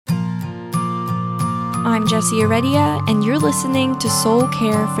I'm Jessie Heredia, and you're listening to Soul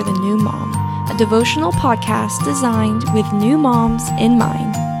Care for the New Mom, a devotional podcast designed with new moms in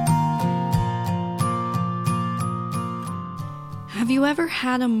mind. Have you ever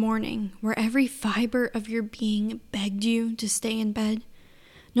had a morning where every fiber of your being begged you to stay in bed?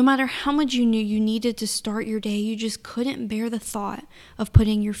 No matter how much you knew you needed to start your day, you just couldn't bear the thought of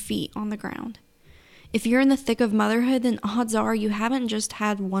putting your feet on the ground. If you're in the thick of motherhood, then odds are you haven't just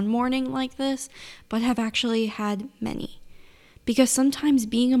had one morning like this, but have actually had many. Because sometimes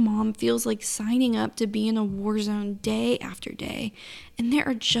being a mom feels like signing up to be in a war zone day after day, and there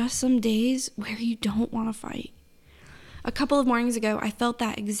are just some days where you don't want to fight. A couple of mornings ago, I felt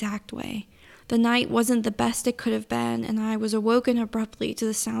that exact way. The night wasn't the best it could have been, and I was awoken abruptly to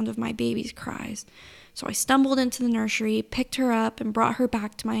the sound of my baby's cries. So I stumbled into the nursery, picked her up, and brought her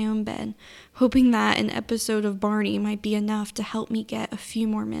back to my own bed, hoping that an episode of Barney might be enough to help me get a few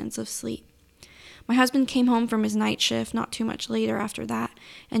more minutes of sleep. My husband came home from his night shift not too much later after that,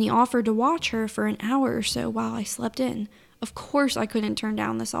 and he offered to watch her for an hour or so while I slept in. Of course I couldn't turn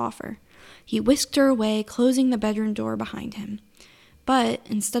down this offer. He whisked her away, closing the bedroom door behind him. But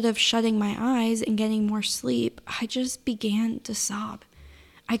instead of shutting my eyes and getting more sleep, I just began to sob.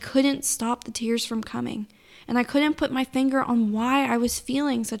 I couldn't stop the tears from coming, and I couldn't put my finger on why I was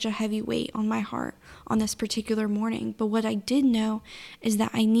feeling such a heavy weight on my heart on this particular morning. But what I did know is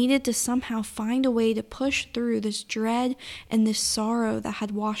that I needed to somehow find a way to push through this dread and this sorrow that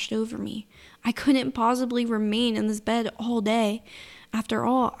had washed over me. I couldn't possibly remain in this bed all day. After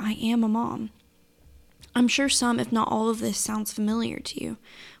all, I am a mom. I'm sure some, if not all of this, sounds familiar to you.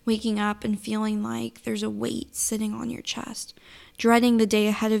 Waking up and feeling like there's a weight sitting on your chest. Dreading the day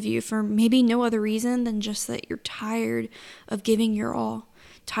ahead of you for maybe no other reason than just that you're tired of giving your all.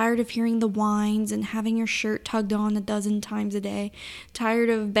 Tired of hearing the whines and having your shirt tugged on a dozen times a day. Tired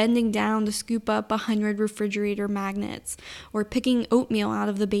of bending down to scoop up 100 refrigerator magnets or picking oatmeal out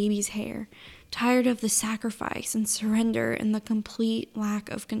of the baby's hair. Tired of the sacrifice and surrender and the complete lack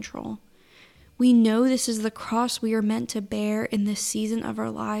of control. We know this is the cross we are meant to bear in this season of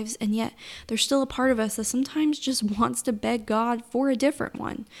our lives, and yet there's still a part of us that sometimes just wants to beg God for a different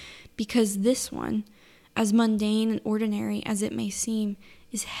one, because this one, as mundane and ordinary as it may seem,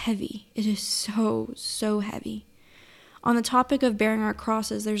 is heavy. It is so heavy. On the topic of bearing our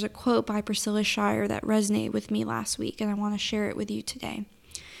crosses, there's a quote by Priscilla Shirer that resonated with me last week, and I want to share it with you today.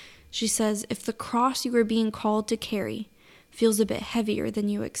 She says, "If the cross you are being called to carry feels a bit heavier than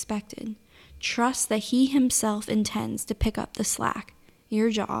you expected, trust that He Himself intends to pick up the slack. Your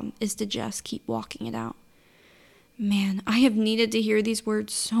job is to just keep walking it out." Man, I have needed to hear these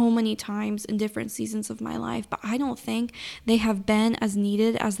words so many times in different seasons of my life, but I don't think they have been as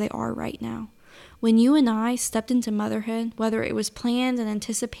needed as they are right now. When you and I stepped into motherhood, whether it was planned and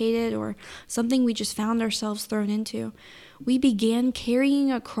anticipated or something we just found ourselves thrown into, we began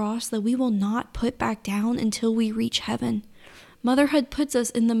carrying a cross that we will not put back down until we reach heaven. Motherhood puts us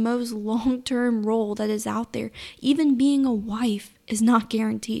in the most long-term role that is out there. Even being a wife is not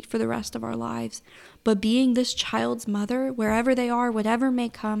guaranteed for the rest of our lives. But being this child's mother, wherever they are, whatever may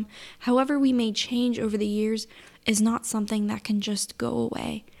come, however we may change over the years, is not something that can just go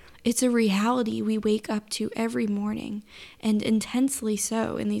away. It's a reality we wake up to every morning, and intensely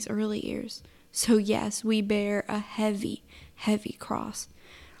so in these early years. So yes, we bear a heavy cross.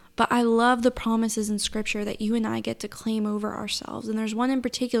 But I love the promises in Scripture that you and I get to claim over ourselves. And there's one in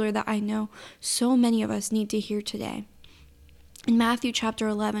particular that I know so many of us need to hear today. In Matthew chapter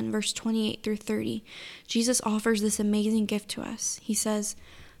 11, verse 28 through 30, Jesus offers this amazing gift to us. He says,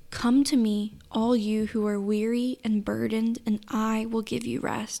 "Come to me, all you who are weary and burdened, and I will give you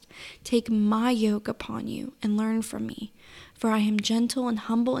rest. Take my yoke upon you and learn from me. For I am gentle and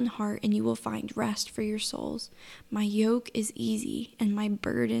humble in heart, and you will find rest for your souls. My yoke is easy, and my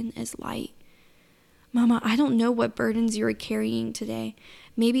burden is light." Mama, I don't know what burdens you are carrying today.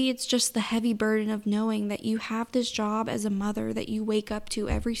 Maybe it's just the heavy burden of knowing that you have this job as a mother that you wake up to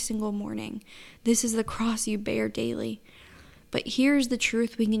every single morning. This is the cross you bear daily. But here's the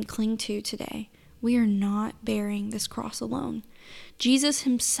truth we can cling to today. We are not bearing this cross alone. Jesus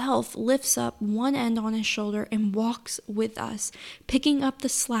Himself lifts up one end on His shoulder and walks with us, picking up the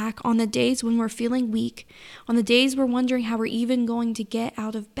slack on the days when we're feeling weak, on the days we're wondering how we're even going to get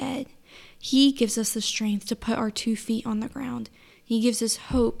out of bed. He gives us the strength to put our 2 feet on the ground. He gives us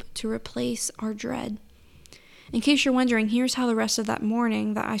hope to replace our dread. In case you're wondering, here's how the rest of that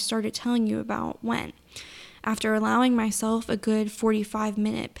morning that I started telling you about went. After allowing myself a good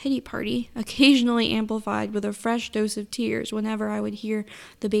 45-minute pity party, occasionally amplified with a fresh dose of tears whenever I would hear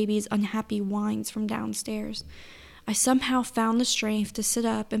the baby's unhappy whines from downstairs, I somehow found the strength to sit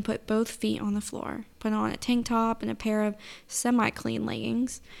up and put both feet on the floor, put on a tank top and a pair of semi-clean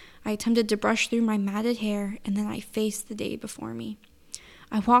leggings. I attempted to brush through my matted hair, and then I faced the day before me.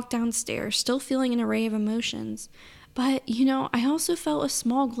 I walked downstairs, still feeling an array of emotions. But, I also felt a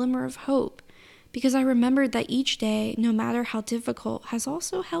small glimmer of hope, because I remembered that each day, no matter how difficult, has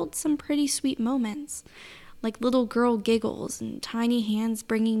also held some pretty sweet moments, like little girl giggles and tiny hands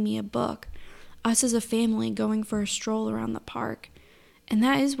bringing me a book, us as a family going for a stroll around the park. And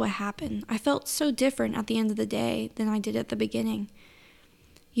that is what happened. I felt so different at the end of the day than I did at the beginning.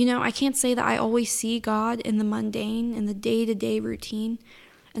 I can't say that I always see God in the mundane, in the day-to-day routine,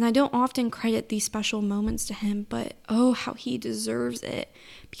 and I don't often credit these special moments to him, but oh, how he deserves it,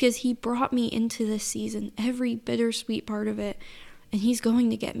 because he brought me into this season, every bittersweet part of it, and he's going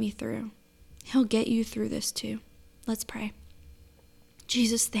to get me through. He'll get you through this too. Let's pray.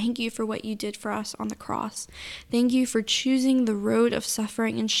 Jesus, thank you for what you did for us on the cross. Thank you for choosing the road of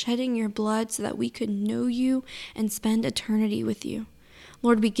suffering and shedding your blood so that we could know you and spend eternity with you.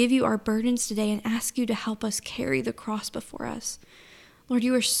 Lord, we give you our burdens today and ask you to help us carry the cross before us. Lord,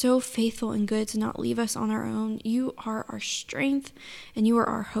 you are so faithful and good to not leave us on our own. You are our strength and you are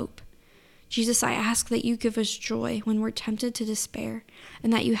our hope. Jesus, I ask that you give us joy when we're tempted to despair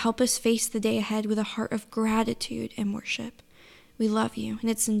and that you help us face the day ahead with a heart of gratitude and worship. We love you, and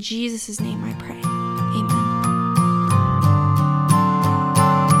it's in Jesus' name I pray.